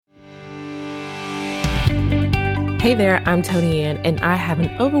Hey there, I'm Tony Ann, and I have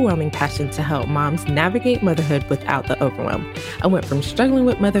an overwhelming passion to help moms navigate motherhood without the overwhelm. I went from struggling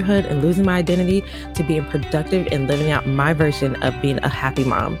with motherhood and losing my identity to being productive and living out my version of being a happy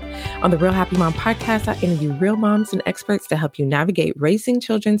mom. On the Real Happy Mom podcast, I interview real moms and experts to help you navigate raising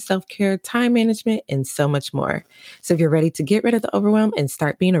children, self-care, time management, and so much more. So if you're ready to get rid of the overwhelm and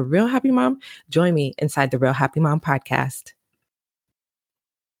start being a real happy mom, join me inside the Real Happy Mom podcast.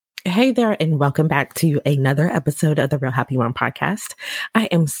 Hey there, and welcome back to another episode of the Real Happy Mom podcast. I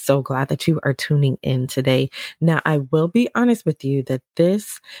am so glad that you are tuning in today. Now, I will be honest with you that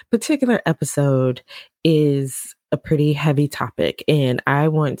this particular episode is a pretty heavy topic, and I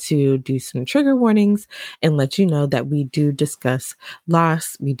want to do some trigger warnings and let you know that we do discuss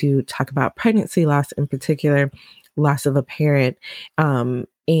loss. We do talk about pregnancy loss, in particular, loss of a parent.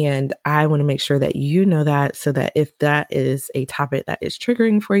 And I want to make sure that you know that, so that if that is a topic that is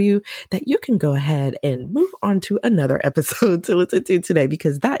triggering for you, that you can go ahead and move on to another episode to listen to today,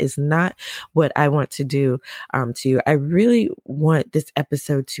 because that is not what I want to do to you. I really want this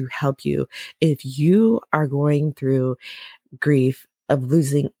episode to help you if you are going through grief of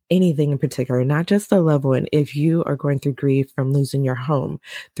losing anything in particular, not just a loved one. If you are going through grief from losing your home,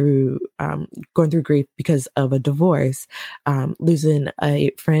 through going through grief because of a divorce, losing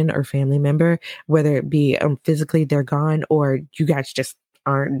a friend or family member, whether it be physically they're gone, or you guys just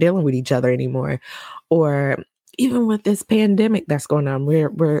aren't dealing with each other anymore, or even with this pandemic that's going on,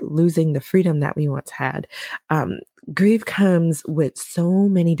 we're losing the freedom that we once had. Grief comes with so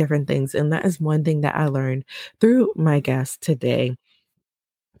many different things, and that is one thing that I learned through my guest today,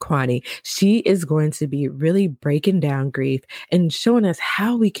 Kwani. She is going to be really breaking down grief and showing us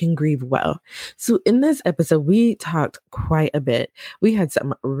how we can grieve well. So in this episode, we talked quite a bit. We had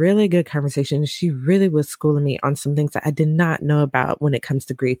some really good conversations. She really was schooling me on some things that I did not know about when it comes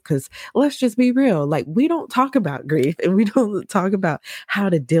to grief, because let's just be real, like, we don't talk about grief and we don't talk about how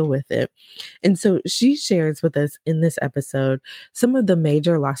to deal with it. And so she shares with us in this episode some of the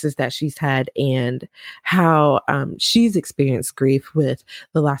major losses that she's had and how she's experienced grief with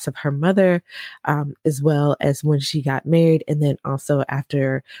the loss of her mother, as well as when she got married, and then also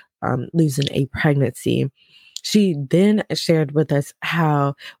after losing a pregnancy. She then shared with us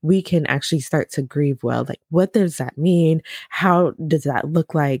how we can actually start to grieve well. Like, what does that mean? How does that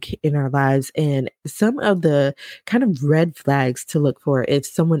look like in our lives? And some of the kind of red flags to look for if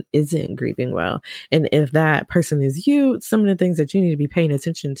someone isn't grieving well. And if that person is you, some of the things that you need to be paying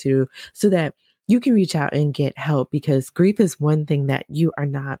attention to, so that you can reach out and get help, because grief is one thing that you are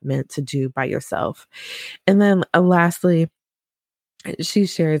not meant to do by yourself. And then lastly, she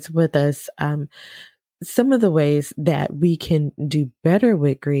shares with us some of the ways that we can do better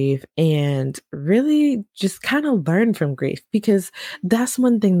with grief and really just kind of learn from grief. Because that's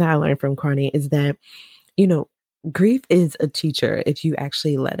one thing that I learned from Kwani, is that, grief is a teacher if you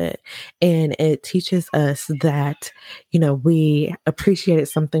actually let it. And it teaches us that, we appreciated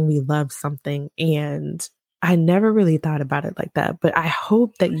something, we love something. And I never really thought about it like that. But I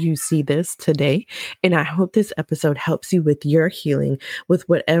hope that you see this today. And I hope this episode helps you with your healing, with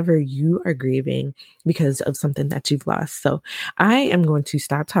whatever you are grieving because of something that you've lost. So I am going to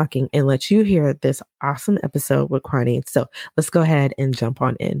stop talking and let you hear this awesome episode with Kwani. So let's go ahead and jump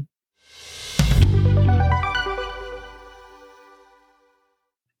on in.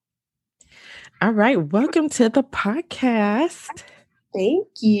 All right. Welcome to the podcast. Thank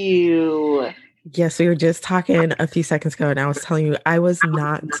you. Yes, we were just talking a few seconds ago, and I was telling you I was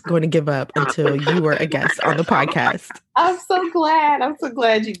not going to give up until you were a guest on the podcast. I'm so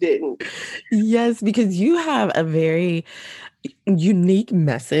glad you didn't. Yes, because you have a very unique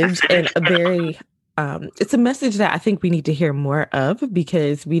message, and a very it's a message that I think we need to hear more of,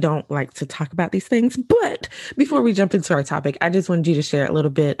 because we don't like to talk about these things. But before we jump into our topic, I just wanted you to share a little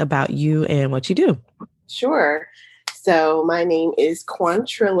bit about you and what you do. Sure. So my name is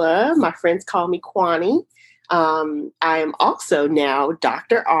Quantrilla. My friends call me Kwani. I am also now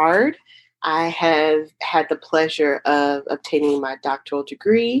Dr. Ard. I have had the pleasure of obtaining my doctoral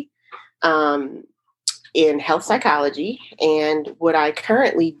degree in health psychology. And what I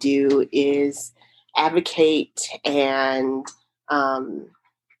currently do is advocate and,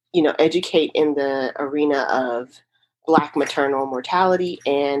 educate in the arena of Black maternal mortality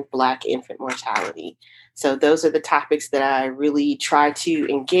and Black infant mortality. So those are the topics that I really try to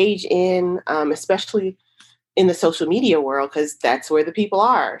engage in, especially in the social media world, because that's where the people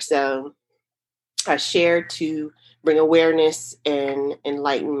are. So I share to bring awareness and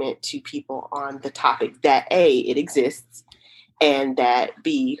enlightenment to people on the topic that A, it exists, and that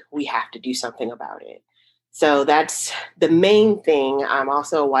B, we have to do something about it. So that's the main thing. I'm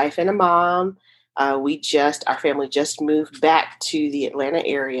also a wife and a mom. Our family just moved back to the Atlanta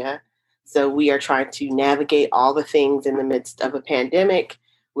area. So we are trying to navigate all the things in the midst of a pandemic.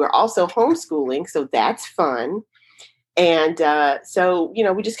 We're also homeschooling, so that's fun. And so,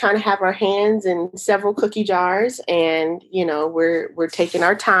 we just kind of have our hands in several cookie jars, and we're taking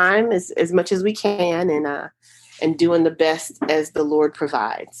our time as much as we can, and doing the best as the Lord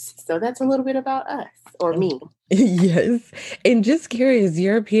provides. So that's a little bit about us, or me. Yes. And just curious,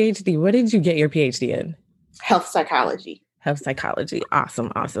 your PhD, what did you get your PhD in? Health psychology. Health psychology.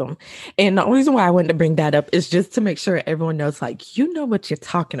 Awesome. Awesome. And the only reason why I wanted to bring that up is just to make sure everyone knows, you know what you're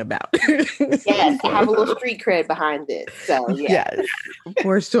talking about. Yes, I have a little street cred behind it. So, yes,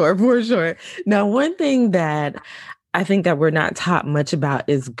 for sure. For sure. Now, one thing that I think that we're not taught much about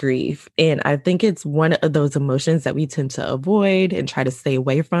is grief. And I think it's one of those emotions that we tend to avoid and try to stay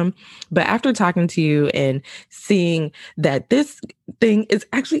away from. But after talking to you and seeing that this thing is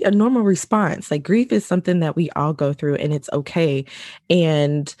actually a normal response, like grief is something that we all go through and it's okay.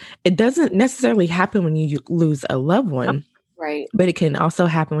 And it doesn't necessarily happen when you lose a loved one. Right. But it can also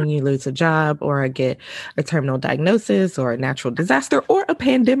happen when you lose a job or get a terminal diagnosis or a natural disaster or a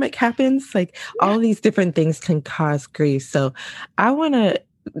pandemic happens. All these different things can cause grief. So I want to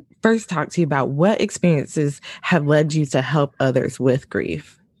first talk to you about what experiences have led you to help others with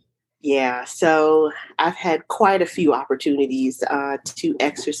grief. Yeah, so I've had quite a few opportunities to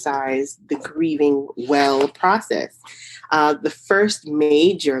exercise the grieving well process. The first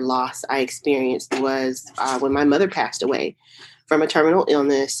major loss I experienced was when my mother passed away from a terminal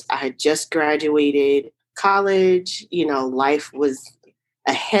illness. I had just graduated college, life was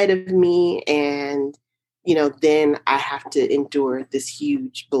ahead of me, and, then I have to endure this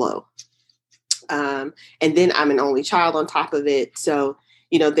huge blow. And then I'm an only child on top of it. So,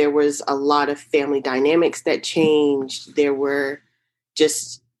 there was a lot of family dynamics that changed. There were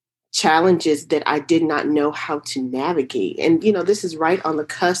just challenges that I did not know how to navigate. And, this is right on the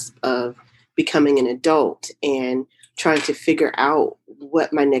cusp of becoming an adult and trying to figure out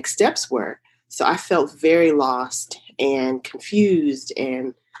what my next steps were. So I felt very lost and confused.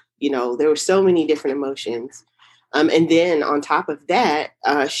 And, there were so many different emotions. And then on top of that,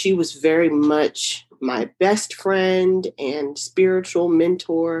 she was very much my best friend and spiritual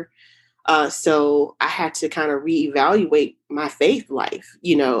mentor. So I had to kind of reevaluate my faith life,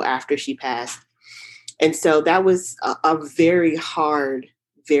 after she passed. And so that was a very hard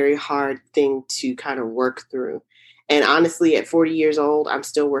thing to kind of work through. And honestly, at 40 years old, I'm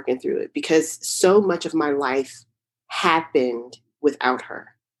still working through it because so much of my life happened without her.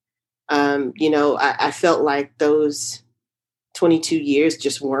 I felt like those 22 years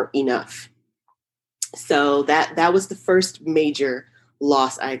just weren't enough. So that was the first major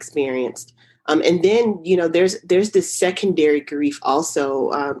loss I experienced. And then, there's this secondary grief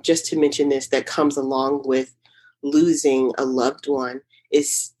also, just to mention this, that comes along with losing a loved one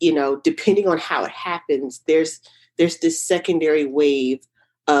is, depending on how it happens, there's this secondary wave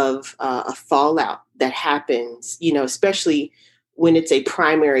of a fallout that happens, especially when it's a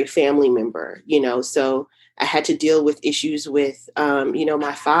primary family member, so I had to deal with issues with,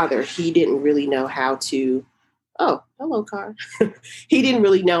 my father. He didn't really know how to, oh, hello, Car. He didn't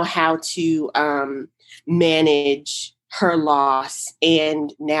really know how to manage her loss.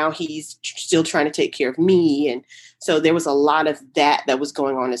 And now he's still trying to take care of me. And so there was a lot of that was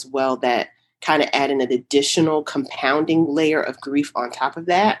going on as well that kind of added an additional compounding layer of grief on top of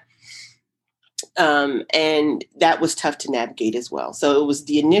that. And that was tough to navigate as well. So it was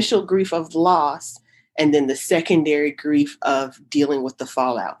the initial grief of loss and then the secondary grief of dealing with the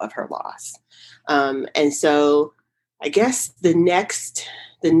fallout of her loss. And so I guess the next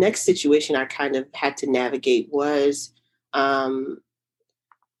situation I kind of had to navigate was, and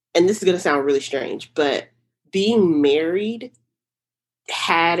this is going to sound really strange, but being married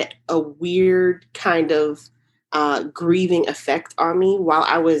had a weird kind of grieving effect on me. While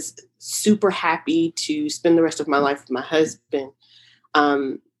I was super happy to spend the rest of my life with my husband,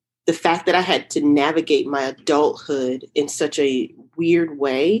 the fact that I had to navigate my adulthood in such a weird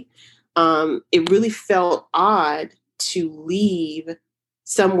way, it really felt odd to leave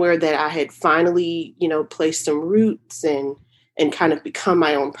somewhere that I had finally, placed some roots and kind of become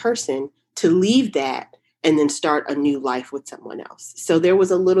my own person, to leave that and then start a new life with someone else. So there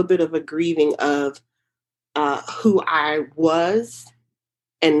was a little bit of a grieving of who I was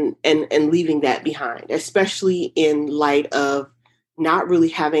and leaving that behind, especially in light of not really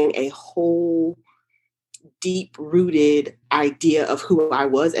having a whole deep-rooted idea of who I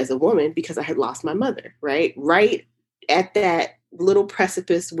was as a woman because I had lost my mother, right? Right at that little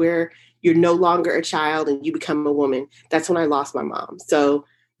precipice where you're no longer a child and you become a woman. That's when I lost my mom. So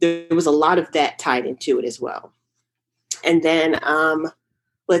there was a lot of that tied into it as well. And then,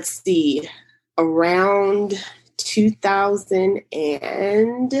 let's see, around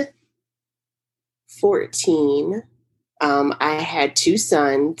 2014, I had two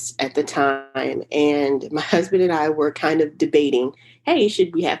sons at the time, and my husband and I were kind of debating, hey,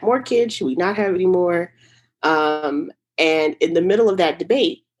 should we have more kids? Should we not have any more? And in the middle of that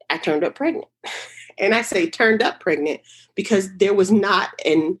debate, I turned up pregnant. And I say turned up pregnant because there was not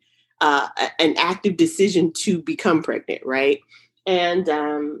an active decision to become pregnant, right? And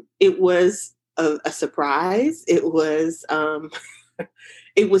it was a surprise. It was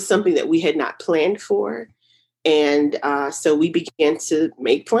it was something that we had not planned for. And so we began to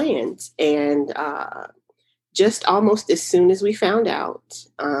make plans. And just almost as soon as we found out,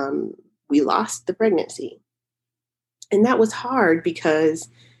 we lost the pregnancy. And that was hard because,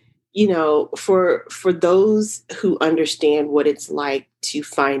 you know, for those who understand what it's like to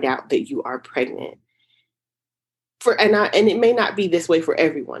find out that you are pregnant, and it may not be this way for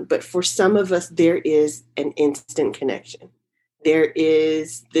everyone, but for some of us, there is an instant connection. There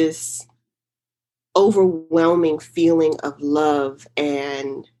is this overwhelming feeling of love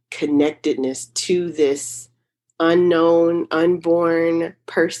and connectedness to this unknown, unborn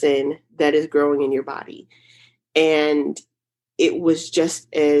person that is growing in your body. And it was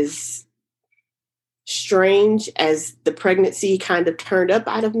just as strange as the pregnancy kind of turned up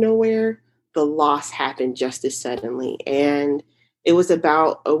out of nowhere, the loss happened just as suddenly. And it was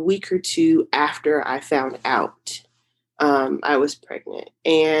about a week or two after I found out I was pregnant.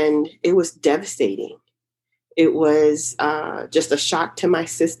 And it was devastating. It was just a shock to my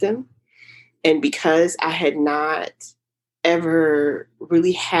system. And because I had not ever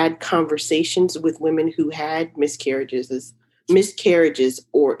really had conversations with women who had miscarriages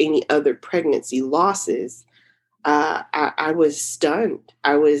or any other pregnancy losses, I was stunned.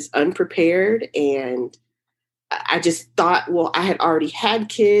 I was unprepared, and I just thought, well, I had already had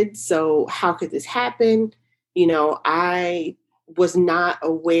kids, so how could this happen? You know, I was not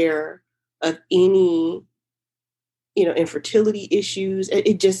aware of any, you know, infertility issues.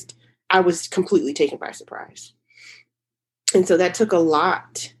 I was completely taken by surprise. And so that took a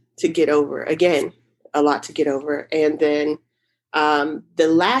lot to get over. Again, a lot to get over. And then the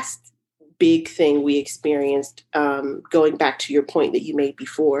last big thing we experienced, going back to your point that you made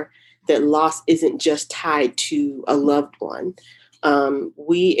before, that loss isn't just tied to a loved one.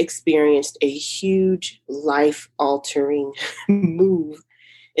 We experienced a huge life-altering move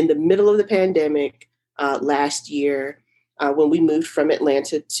in the middle of the pandemic last year when we moved from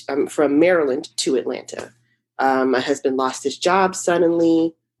Maryland to Atlanta. My husband lost his job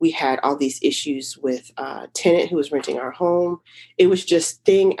suddenly. We had all these issues with a tenant who was renting our home. It was just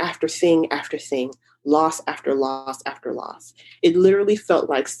thing after thing after thing, loss after loss after loss. It literally felt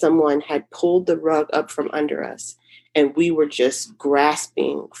like someone had pulled the rug up from under us, and we were just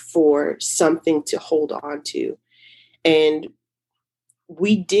grasping for something to hold on to. And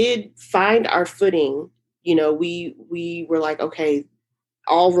we did find our footing. You know, we were like, okay,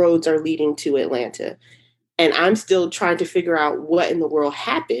 all roads are leading to Atlanta. And I'm still trying to figure out what in the world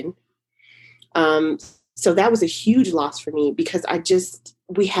happened. So that was a huge loss for me because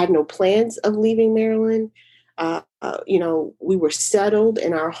we had no plans of leaving Maryland. You know, we were settled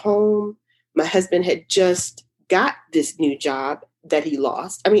in our home. My husband had just got this new job that he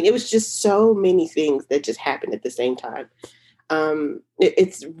lost. I mean, it was just so many things that just happened at the same time.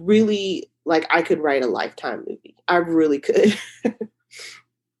 It's really like I could write a Lifetime movie. I really could.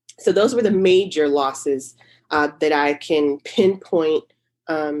 So those were the major losses that I can pinpoint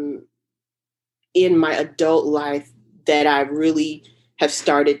in my adult life that I really have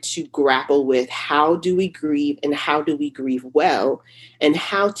started to grapple with. How do we grieve, and how do we grieve well, and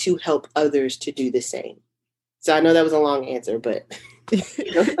how to help others to do the same? So I know that was a long answer, but...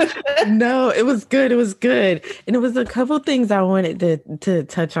 No, it was good. It was good. And it was a couple of things I wanted to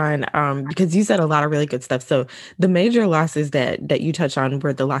touch on because you said a lot of really good stuff. So the major losses that you touched on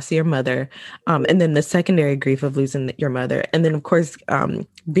were the loss of your mother, and then the secondary grief of losing your mother. And then, of course,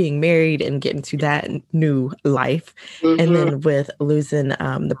 being married and getting to that new life. Mm-hmm. And then with losing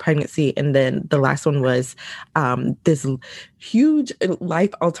the pregnancy. And then the last one was this huge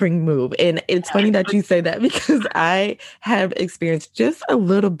life-altering move. And it's funny that you say that because I have experienced just a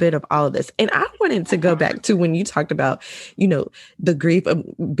little bit of all of this. And I wanted to go back to when you talked about, you know, the grief of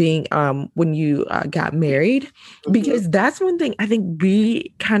being when you got married, because that's one thing I think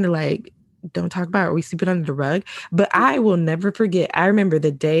we kind of like don't talk about, or we sweep it under the rug. But I will never forget. I remember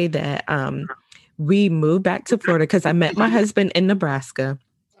the day that we moved back to Florida because I met my husband in Nebraska.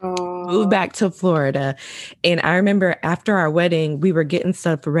 moved Oh, back to Florida. And I remember after our wedding, we were getting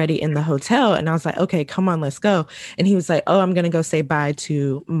stuff ready in the hotel. And I was like, okay, come on, let's go. And he was like, oh, I'm going to go say bye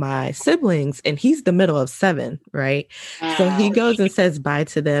to my siblings. And he's the middle of seven, right? So he wow. goes and says bye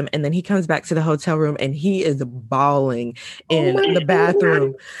to them. And then he comes back to the hotel room and he is bawling Oh in my the goodness.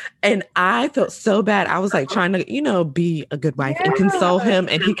 bathroom. And I felt so bad. I was like trying to, be a good wife and console Yeah. him.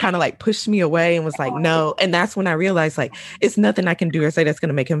 And he kind of like pushed me away and was like, no. And that's when I realized like, it's nothing I can do or say that's going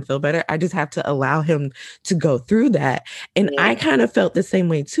to make him feel better. I just have to allow him to go through that. And Yeah. I kind of felt the same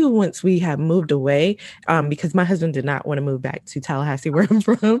way too once we had moved away, because my husband did not want to move back to Tallahassee, where I'm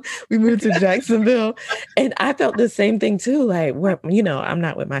from. We moved to Jacksonville. And I felt the same thing too. Like, where, I'm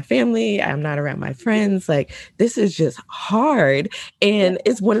not with my family, I'm not around my friends. Like, this is just hard. Yeah. And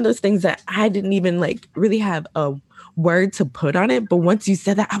it's one of those things that I didn't even like really have a word to put on it. But once you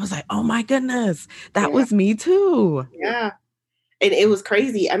said that, I was like, oh my goodness, that Yeah. was me too. Yeah. And it was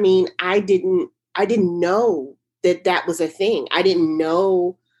crazy. I mean, I didn't know that that was a thing. I didn't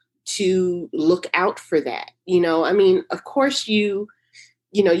know to look out for that. I mean, of course you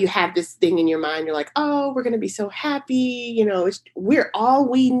have this thing in your mind. You're like, oh, we're going to be so happy. We're all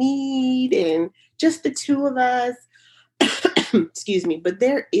we need and just the two of us. Excuse me. But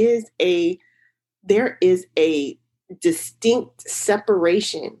there is a distinct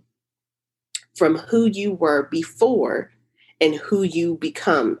separation from who you were before and who you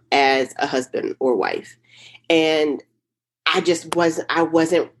become as a husband or wife. And I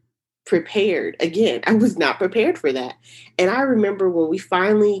wasn't prepared. Again, I was not prepared for that. And I remember when we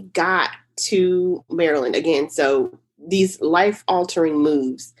finally got to Maryland again. So these life altering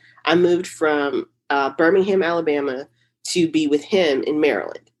moves, I moved from Birmingham, Alabama to be with him in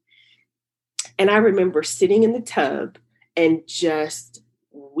Maryland. And I remember sitting in the tub and just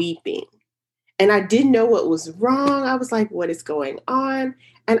weeping. And I didn't know what was wrong. I was like, what is going on?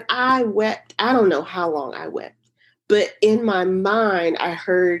 And I wept. I don't know how long I wept. But in my mind, I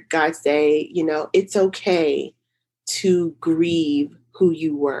heard God say, it's okay to grieve who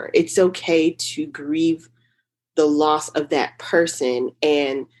you were. It's okay to grieve the loss of that person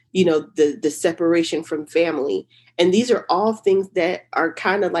and, the separation from family. And these are all things that are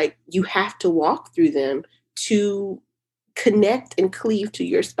kind of like you have to walk through them to connect and cleave to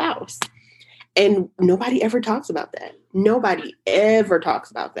your spouse. And nobody ever talks about that. Nobody ever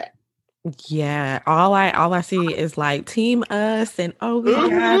talks about that. Yeah, all I see is like team us and oh we got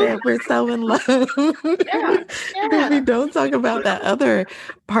Mm-hmm. it, we're so in love. Yeah, But we yeah. don't talk about that other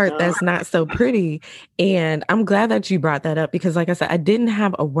part No. that's not so pretty. And I'm glad that you brought that up because like I said, I didn't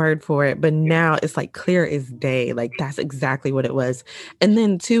have a word for it, but now it's like clear as day. Like that's exactly what it was. And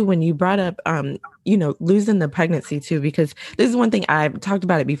then too, when you brought up losing the pregnancy too, because this is one thing I've talked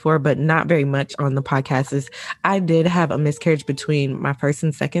about it before, but not very much on the podcast, is I did have a miscarriage between my first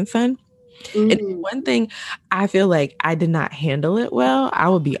and second son. And Mm, one thing I feel like I did not handle it well, I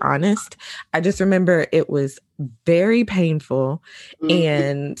will be honest. I just remember it was very painful mm,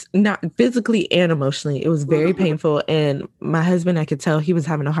 and not physically and emotionally. It was very mm. painful. And my husband, I could tell he was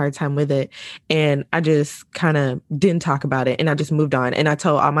having a hard time with it. And I just kind of didn't talk about it and I just moved on. And I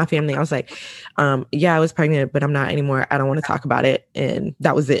told all my family, I was like, yeah, I was pregnant, but I'm not anymore. I don't want to talk about it. And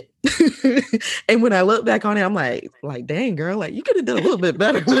that was it. And when I look back on it, I'm like, dang girl, like you could have done a little bit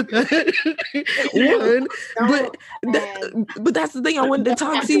better with that. If you One, don't but have but that's the thing. I wanted to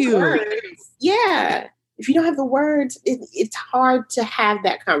talk to the you. words, yeah. If you don't have the words, it's hard to have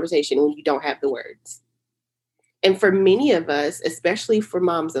that conversation when you don't have the words. And for many of us, especially for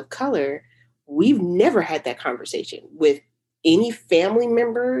moms of color, we've never had that conversation with any family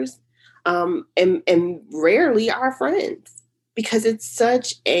members, and rarely our friends, because it's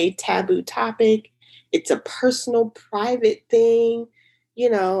such a taboo topic. It's a personal, private thing.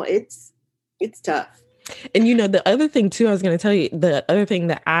 It's tough. And the other thing too, I was going to tell you, the other thing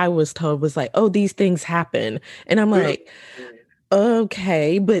that I was told was like, oh, these things happen. And I'm Mm. like,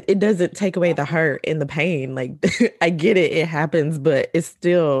 okay, but it doesn't take away the hurt and the pain. Like I get it, it happens, but it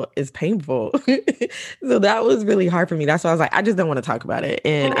still is painful. So that was really hard for me. That's why I was like, I just don't want to talk about it.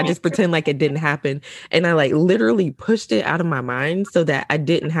 And I just pretend like it didn't happen. And I like literally pushed it out of my mind so that I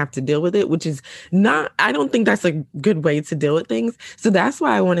didn't have to deal with it, which is not, I don't think that's a good way to deal with things. So that's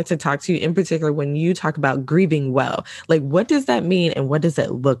why I wanted to talk to you in particular when you talk about grieving well. Like, what does that mean and what does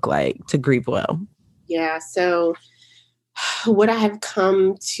it look like to grieve well? Yeah. So what I have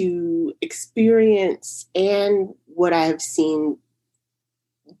come to experience and what I have seen,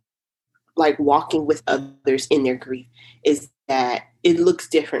 like walking with others in their grief, is that it looks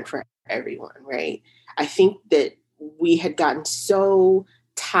different for everyone, right? I think that we had gotten so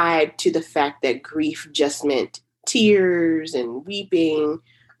tied to the fact that grief just meant tears and weeping.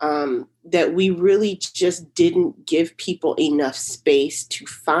 that we really just didn't give people enough space to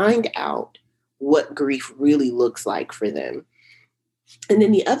find out what grief really looks like for them. And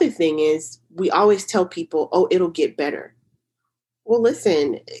then the other thing is, we always tell people, oh, it'll get better. Well,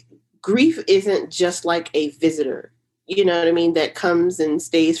 listen, grief isn't just like a visitor, you know what I mean, that comes and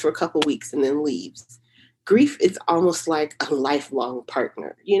stays for a couple weeks and then leaves. Grief is almost like a lifelong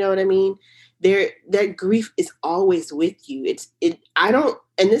partner. You know what I mean? That grief is always with you. I don't,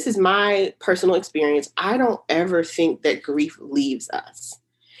 and this is my personal experience, I don't ever think that grief leaves us.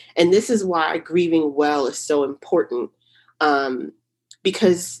 And this is why grieving well is so important.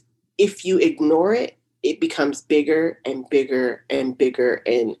 Because if you ignore it, it becomes bigger and bigger and bigger.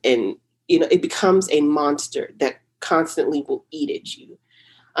 And it becomes a monster that constantly will eat at you.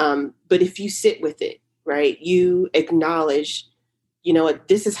 But if you sit with it, right, you acknowledge, you know what,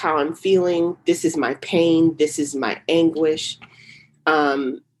 this is how I'm feeling. This is my pain. This is my anguish.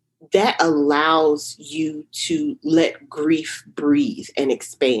 That allows you to let grief breathe and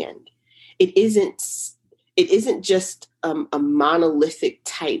expand. It isn't just a monolithic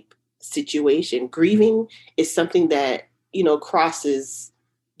type situation. Grieving is something that, crosses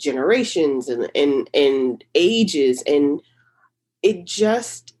generations and ages. And it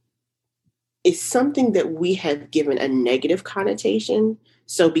just is something that we have given a negative connotation.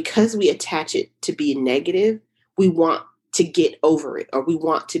 So because we attach it to be negative, we want to get over it, or we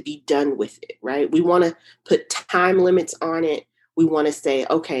want to be done with it, right? We want to put time limits on it. We want to say,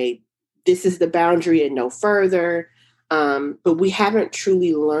 okay, this is the boundary and no further. But we haven't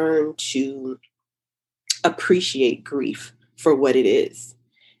truly learned to appreciate grief for what it is.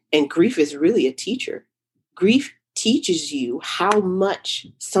 And grief is really a teacher. Grief teaches you how much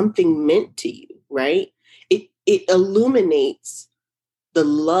something meant to you, right? It illuminates the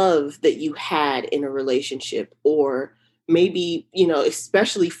love that you had in a relationship, or maybe,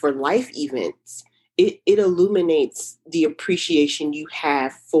 especially for life events, it illuminates the appreciation you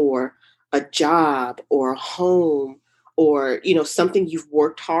have for a job or a home, or, something you've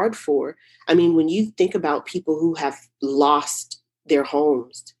worked hard for. I mean, when you think about people who have lost their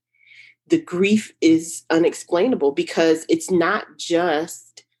homes, the grief is unexplainable, because it's not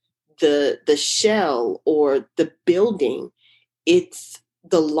just the shell or the building. It's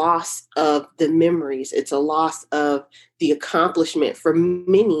the loss of the memories. It's a loss of the accomplishment. For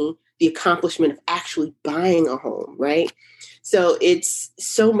many, the accomplishment of actually buying a home, right? So it's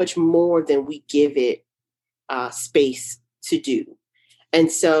so much more than we give it space to do.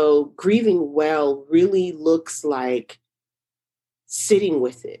 And so grieving well really looks like sitting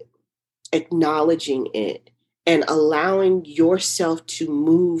with it, acknowledging it, and allowing yourself to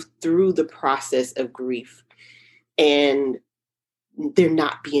move through the process of grief, and there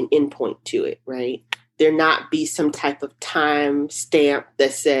not be an endpoint to it, right? There not be some type of time stamp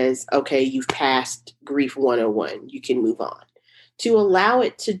that says, okay, you've passed grief 101, you can move on. To allow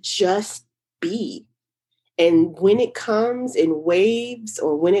it to just be. And when it comes in waves,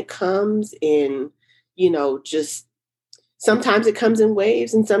 or when it comes in, just sometimes it comes in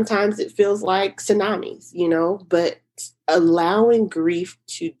waves and sometimes it feels like tsunamis, but allowing grief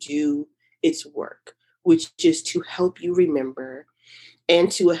to do its work, which is to help you remember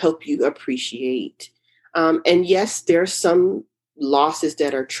and to help you appreciate. And yes, there are some losses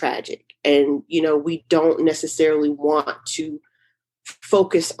that are tragic, and, we don't necessarily want to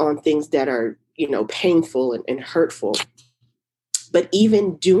focus on things that are, painful and hurtful. But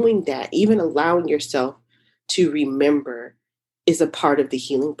even doing that, even allowing yourself to remember, is a part of the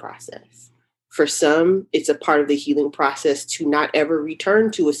healing process. For some, it's a part of the healing process to not ever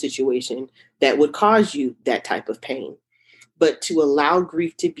return to a situation that would cause you that type of pain. But to allow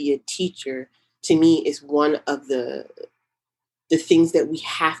grief to be a teacher, to me, is one of the things that we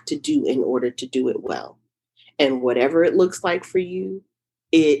have to do in order to do it well. And whatever it looks like for you,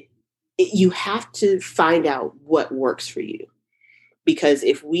 you have to find out what works for you. Because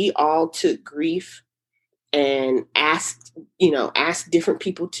if we all took grief and asked different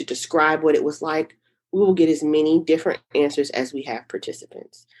people to describe what it was like, we will get as many different answers as we have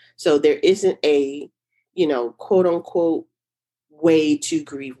participants. So there isn't a, quote unquote, way to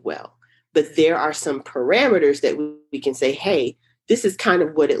grieve well. But there are some parameters that we can say, hey, this is kind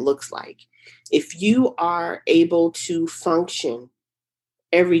of what it looks like. If you are able to function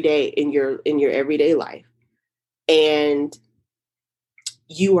every day in your everyday life, and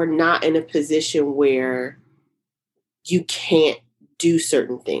you are not in a position where you can't do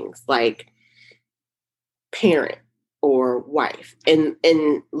certain things like parent or wife. And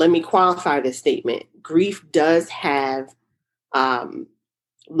let me qualify this statement. Grief does have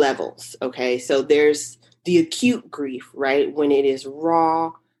levels. Okay. So there's the acute grief, right? When it is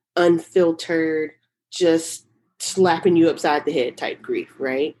raw, unfiltered, just slapping you upside the head type grief,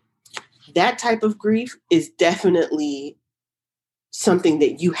 right? That type of grief is definitely something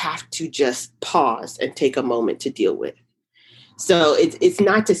that you have to just pause and take a moment to deal with. So it's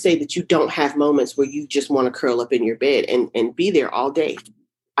not to say that you don't have moments where you just want to curl up in your bed and be there all day.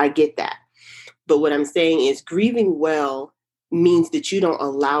 I get that. But what I'm saying is grieving well means that you don't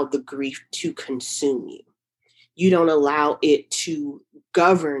allow the grief to consume you. You don't allow it to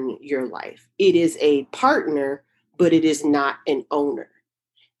govern your life. It is a partner, but it is not an owner.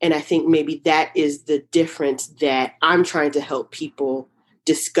 And I think maybe that is the difference that I'm trying to help people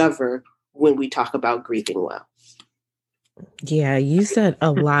discover when we talk about grieving well. Yeah, you said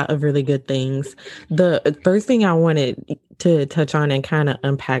a lot of really good things. The first thing I wanted to touch on and kind of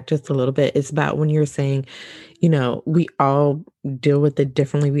unpack just a little bit is about when you're saying, we all deal with it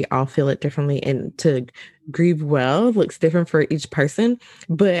differently. We all feel it differently. And to grieve well looks different for each person.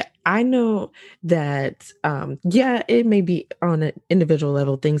 But I know that, it may be on an individual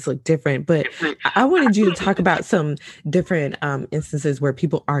level, things look different. But I wanted you to talk about some different instances where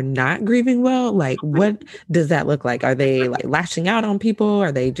people are not grieving well. Like, what does that look like? Are they like lashing out on people?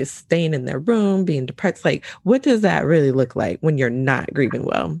 Are they just staying in their room, being depressed? Like, what does that really look like when you're not grieving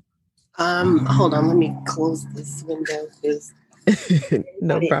well? Hold on, let me close this window because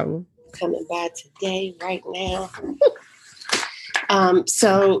no problem. Coming by today, right now.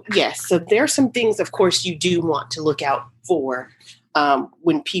 So there are some things, of course, you do want to look out for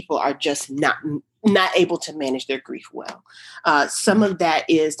when people are just not able to manage their grief well. Some of that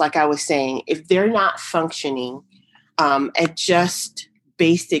is, like I was saying, if they're not functioning at just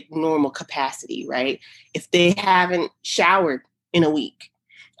basic normal capacity, right? If they haven't showered in a week,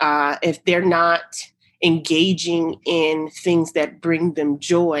 if they're not engaging in things that bring them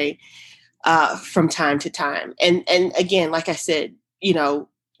joy from time to time. And again, like I said,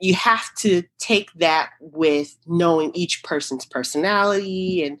 you have to take that with knowing each person's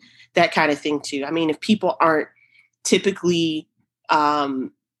personality and that kind of thing too. I mean, if people aren't typically,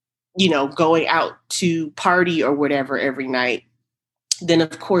 going out to party or whatever every night, then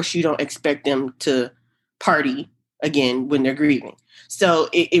of course you don't expect them to party again when they're grieving. So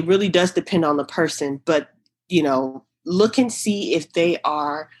it really does depend on the person, but, look and see if they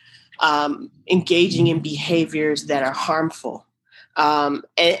are engaging in behaviors that are harmful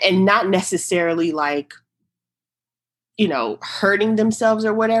and not necessarily like, hurting themselves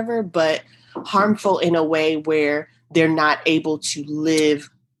or whatever, but harmful in a way where they're not able to live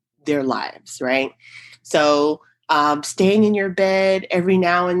their lives, right? So staying in your bed every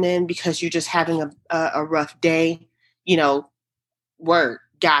now and then because you're just having a rough day, word,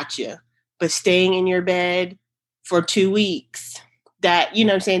 gotcha. But staying in your bed for 2 weeks, that,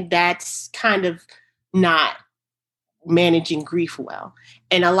 what I'm saying, that's kind of not managing grief well.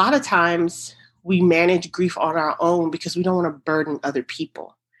 And a lot of times we manage grief on our own because we don't want to burden other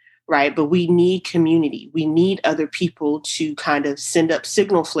people, right? But we need community. We need other people to kind of send up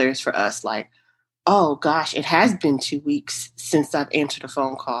signal flares for us, like, oh gosh, it has been 2 weeks since I've answered a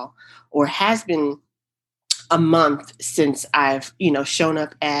phone call, or has been a month since I've, shown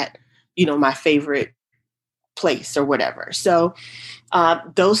up at, my favorite place or whatever. So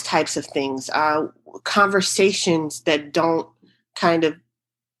those types of things, conversations that don't kind of,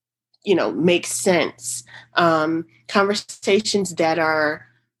 make sense, conversations that are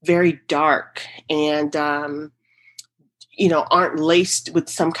very dark and, aren't laced with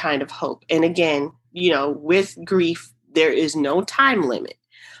some kind of hope. And again, with grief, there is no time limit,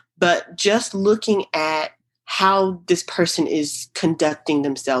 but just looking at how this person is conducting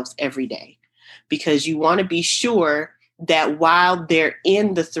themselves every day, because you want to be sure that while they're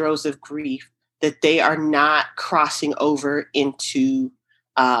in the throes of grief, that they are not crossing over into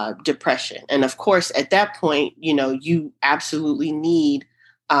depression. And of course, at that point, you absolutely need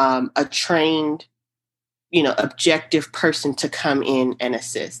a trained, objective person to come in and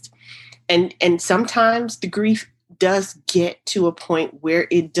assist. And sometimes the grief does get to a point where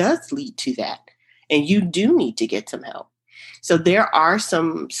it does lead to that. And you do need to get some help. So there are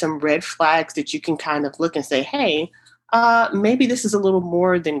some red flags that you can kind of look and say, hey, maybe this is a little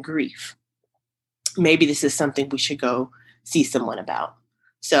more than grief. Maybe this is something we should go see someone about.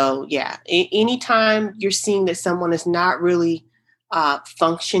 So yeah, anytime you're seeing that someone is not really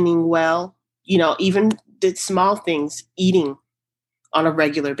functioning well, even the small things, eating on a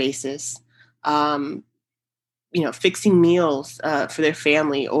regular basis, fixing meals for their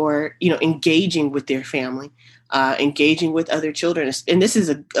family, or, engaging with their family, engaging with other children. And this is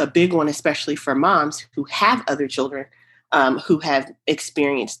a big one, especially for moms who have other children who have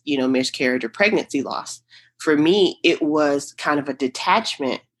experienced, miscarriage or pregnancy loss. For me, it was kind of a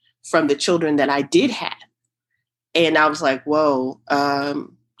detachment from the children that I did have. And I was like, whoa, I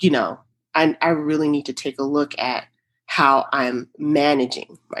really need to take a look at how I'm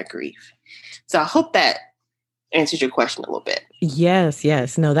managing my grief. So I hope that answers your question a little bit. Yes,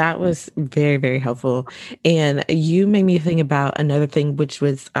 yes. No, that was very, very helpful. And you made me think about another thing, which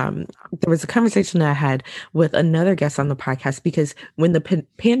was there was a conversation that I had with another guest on the podcast, because when the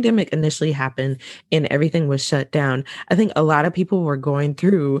pandemic initially happened and everything was shut down, I think a lot of people were going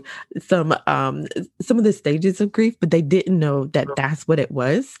through some of the stages of grief, but they didn't know that that's what it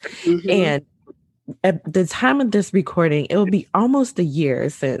was. Mm-hmm. And at the time of this recording, it will be almost a year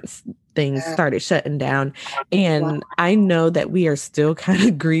since things started shutting down. And I know that we are still kind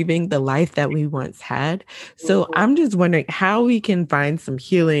of grieving the life that we once had. So I'm just wondering how we can find some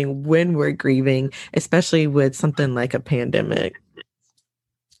healing when we're grieving, especially with something like a pandemic.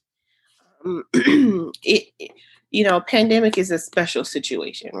 Pandemic is a special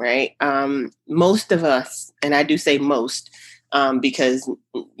situation, right? Most of us, and I do say most, because,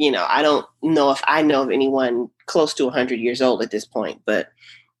 I don't know if I know of anyone close to 100 years old at this point, but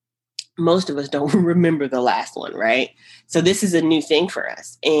most of us don't remember the last one, right? So this is a new thing for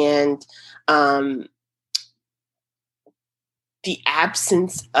us. And the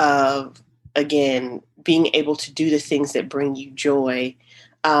absence of, again, being able to do the things that bring you joy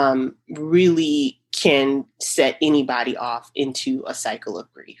really can set anybody off into a cycle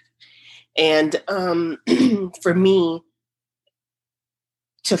of grief. And for me,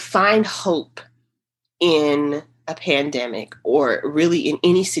 to find hope in a pandemic, or really in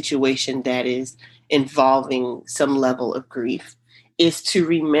any situation that is involving some level of grief, is to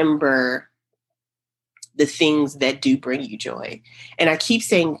remember the things that do bring you joy. And I keep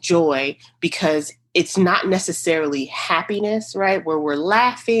saying joy because it's not necessarily happiness, right? Where we're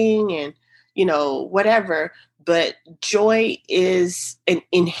laughing and, whatever, but joy is an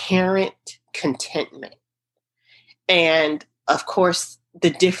inherent contentment. And of course,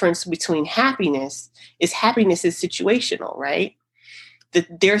 the difference between happiness is situational, right?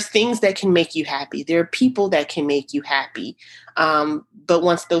 There's things that can make you happy. There are people that can make you happy. But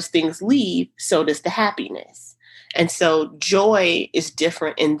once those things leave, so does the happiness. And so joy is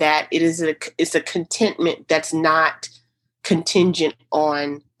different in that it's a contentment that's not contingent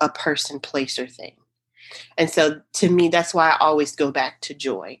on a person, place, or thing. And so to me, that's why I always go back to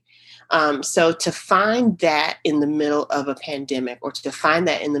joy. So to find that in the middle of a pandemic, or to find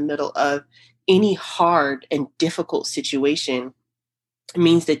that in the middle of any hard and difficult situation,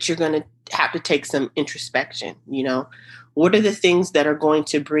 means that you're going to have to take some introspection. What are the things that are going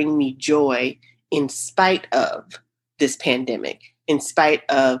to bring me joy in spite of this pandemic, in spite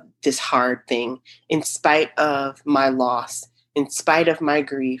of this hard thing, in spite of my loss, in spite of my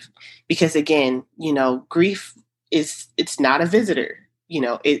grief? Because again, grief it's not a visitor.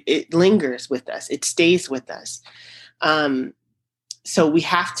 It lingers with us. It stays with us. So we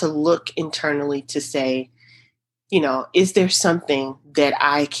have to look internally to say, is there something that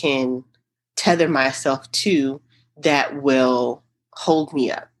I can tether myself to that will hold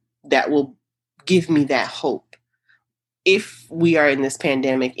me up, that will give me that hope if we are in this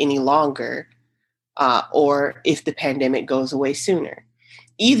pandemic any longer, or if the pandemic goes away sooner?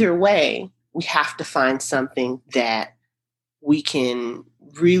 Either way, we have to find something that we can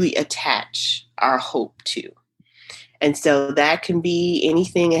really attach our hope to. And so that can be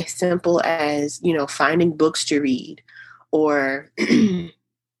anything as simple as, finding books to read, or,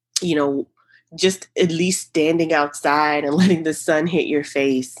 just at least standing outside and letting the sun hit your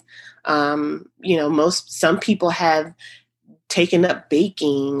face. Some people have taken up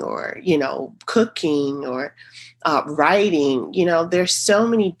baking, or, cooking, or writing. There's so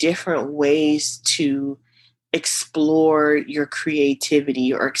many different ways to explore your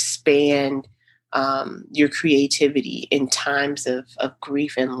creativity or expand your creativity in times of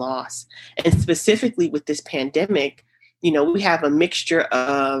grief and loss. And specifically with this pandemic, we have a mixture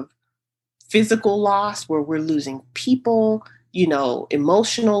of physical loss where we're losing people,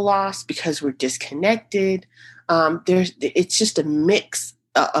 emotional loss because we're disconnected. It's just a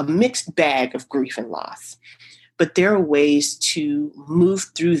mixed bag of grief and loss. But there are ways to move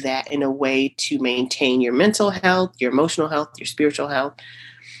through that in a way to maintain your mental health, your emotional health, your spiritual health,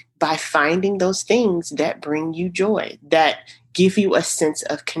 by finding those things that bring you joy, that give you a sense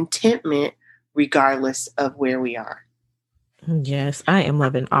of contentment regardless of where we are. Yes, I am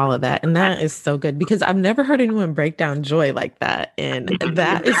loving all of that. And that is so good, because I've never heard anyone break down joy like that. And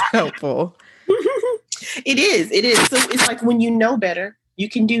that is helpful. It is. So it's like, when you know better, you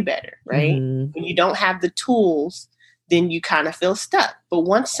can do better, right? Mm-hmm. When you don't have the tools, then you kind of feel stuck. But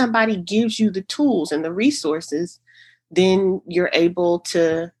once somebody gives you the tools and the resources, then you're able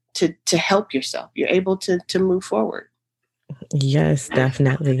to to help yourself. You're able to move forward. Yes,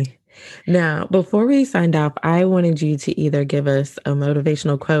 definitely. Now, before we signed off, I wanted you to either give us a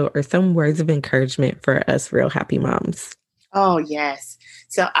motivational quote or some words of encouragement for us real happy moms. Oh, yes.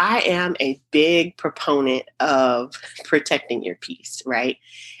 So I am a big proponent of protecting your peace, right?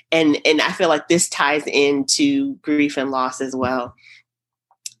 And I feel like this ties into grief and loss as well.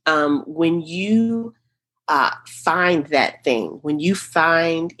 When you find that thing, when you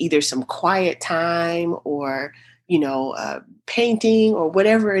find either some quiet time or painting or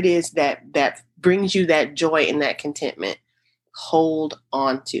whatever it is that brings you that joy and that contentment, hold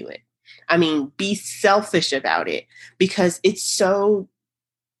on to it. I mean, be selfish about it, because it's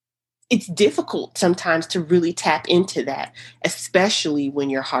difficult sometimes to really tap into that, especially when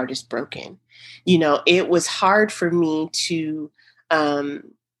your heart is broken. It was hard for me to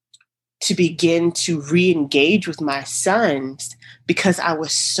begin to re-engage with my sons because I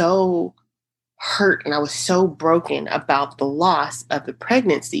was so hurt and I was so broken about the loss of the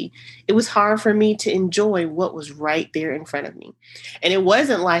pregnancy. It was hard for me to enjoy what was right there in front of me. And it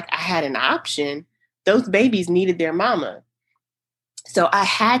wasn't like I had an option. Those babies needed their mama. So I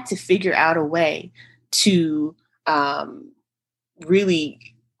had to figure out a way to really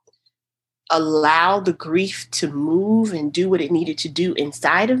allow the grief to move and do what it needed to do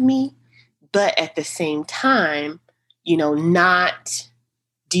inside of me, but at the same time, not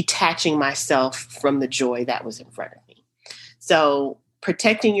detaching myself from the joy that was in front of me. So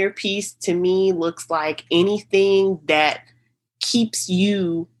protecting your peace to me looks like anything that keeps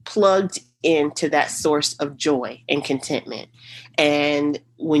you plugged into that source of joy and contentment. And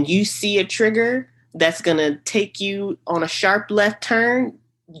when you see a trigger that's going to take you on a sharp left turn,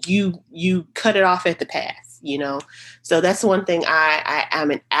 you cut it off at the pass, So that's one thing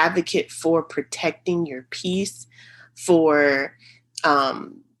I'm an advocate for, protecting your peace, for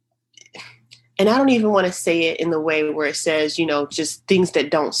and I don't even want to say it in the way where it says, just things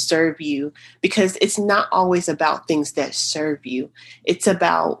that don't serve you, because it's not always about things that serve you. It's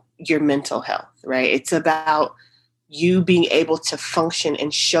about your mental health, right? It's about you being able to function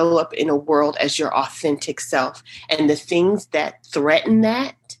and show up in a world as your authentic self. And the things that threaten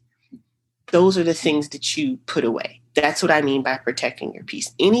that, those are the things that you put away. That's what I mean by protecting your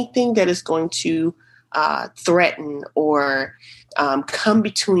peace. Anything that is going to threaten or come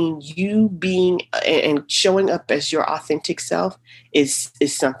between you being and showing up as your authentic self is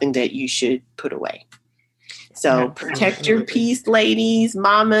something that you should put away. So protect your peace, ladies,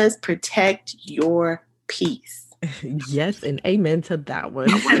 mamas, protect your peace. Yes, and amen to that one.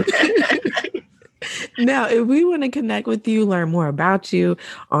 Now, if we want to connect with you, learn more about you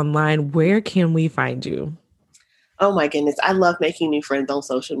online, where can we find you? Oh my goodness. I love making new friends on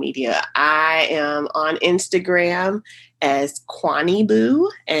social media. I am on Instagram as Kwani Boo,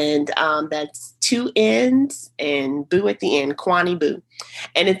 and that's 2 N's and Boo at the end, Kwani Boo.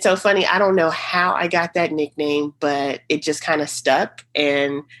 And it's so funny. I don't know how I got that nickname, but it just kind of stuck,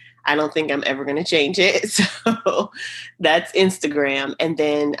 and I don't think I'm ever going to change it. So that's Instagram. And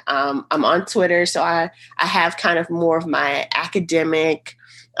then I'm on Twitter. So I have kind of more of my academic,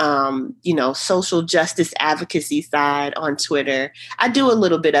 social justice advocacy side on Twitter. I do a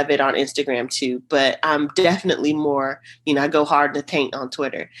little bit of it on Instagram too, but I'm definitely more, I go hard in the paint on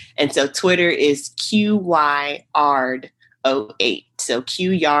Twitter. And so Twitter is QYARD08. So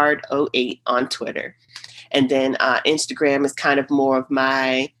QYARD08 on Twitter. And then Instagram is kind of more of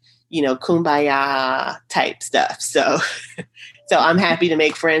my, kumbaya type stuff. So I'm happy to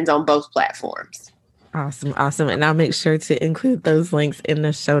make friends on both platforms. Awesome. And I'll make sure to include those links in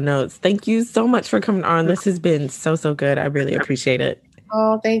the show notes. Thank you so much for coming on. This has been so good. I really appreciate it.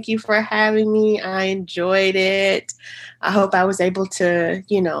 Oh, thank you for having me. I enjoyed it. I hope I was able to,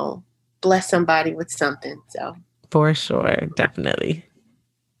 bless somebody with something. So for sure. Definitely.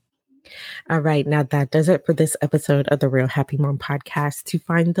 All right. Now that does it for this episode of the Real Happy Mom podcast. To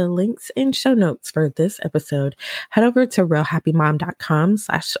find the links and show notes for this episode, head over to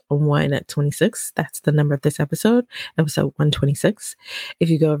realhappymom.com/126. That's the number of this episode 126. If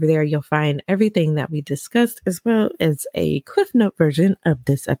you go over there, you'll find everything that we discussed, as well as a Cliff Note version of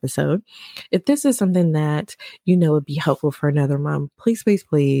this episode. If this is something that would be helpful for another mom, please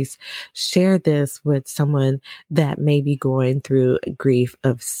share this with someone that may be going through grief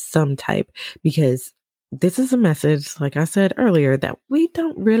of some type. Because this is a message, like I said earlier, that we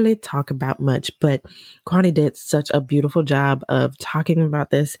don't really talk about much, but Kwani did such a beautiful job of talking about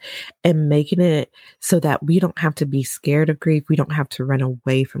this and making it so that we don't have to be scared of grief. We don't have to run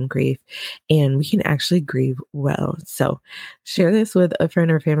away from grief, and we can actually grieve well. So share this with a friend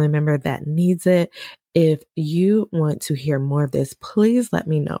or family member that needs it. If you want to hear more of this, please let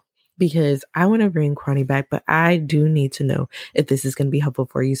me know, because I want to bring Kwani back, but I do need to know if this is going to be helpful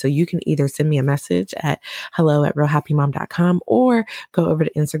for you. So you can either send me a message at hello@realhappymom.com, or go over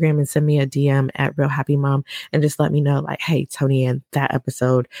to Instagram and send me a DM at realhappymom and just let me know, like, hey, Tony, and that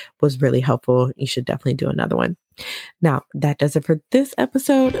episode was really helpful. You should definitely do another one. Now, that does it for this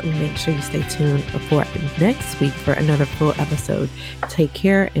episode. Make sure you stay tuned for next week for another full episode. Take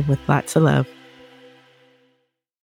care, and with lots of love.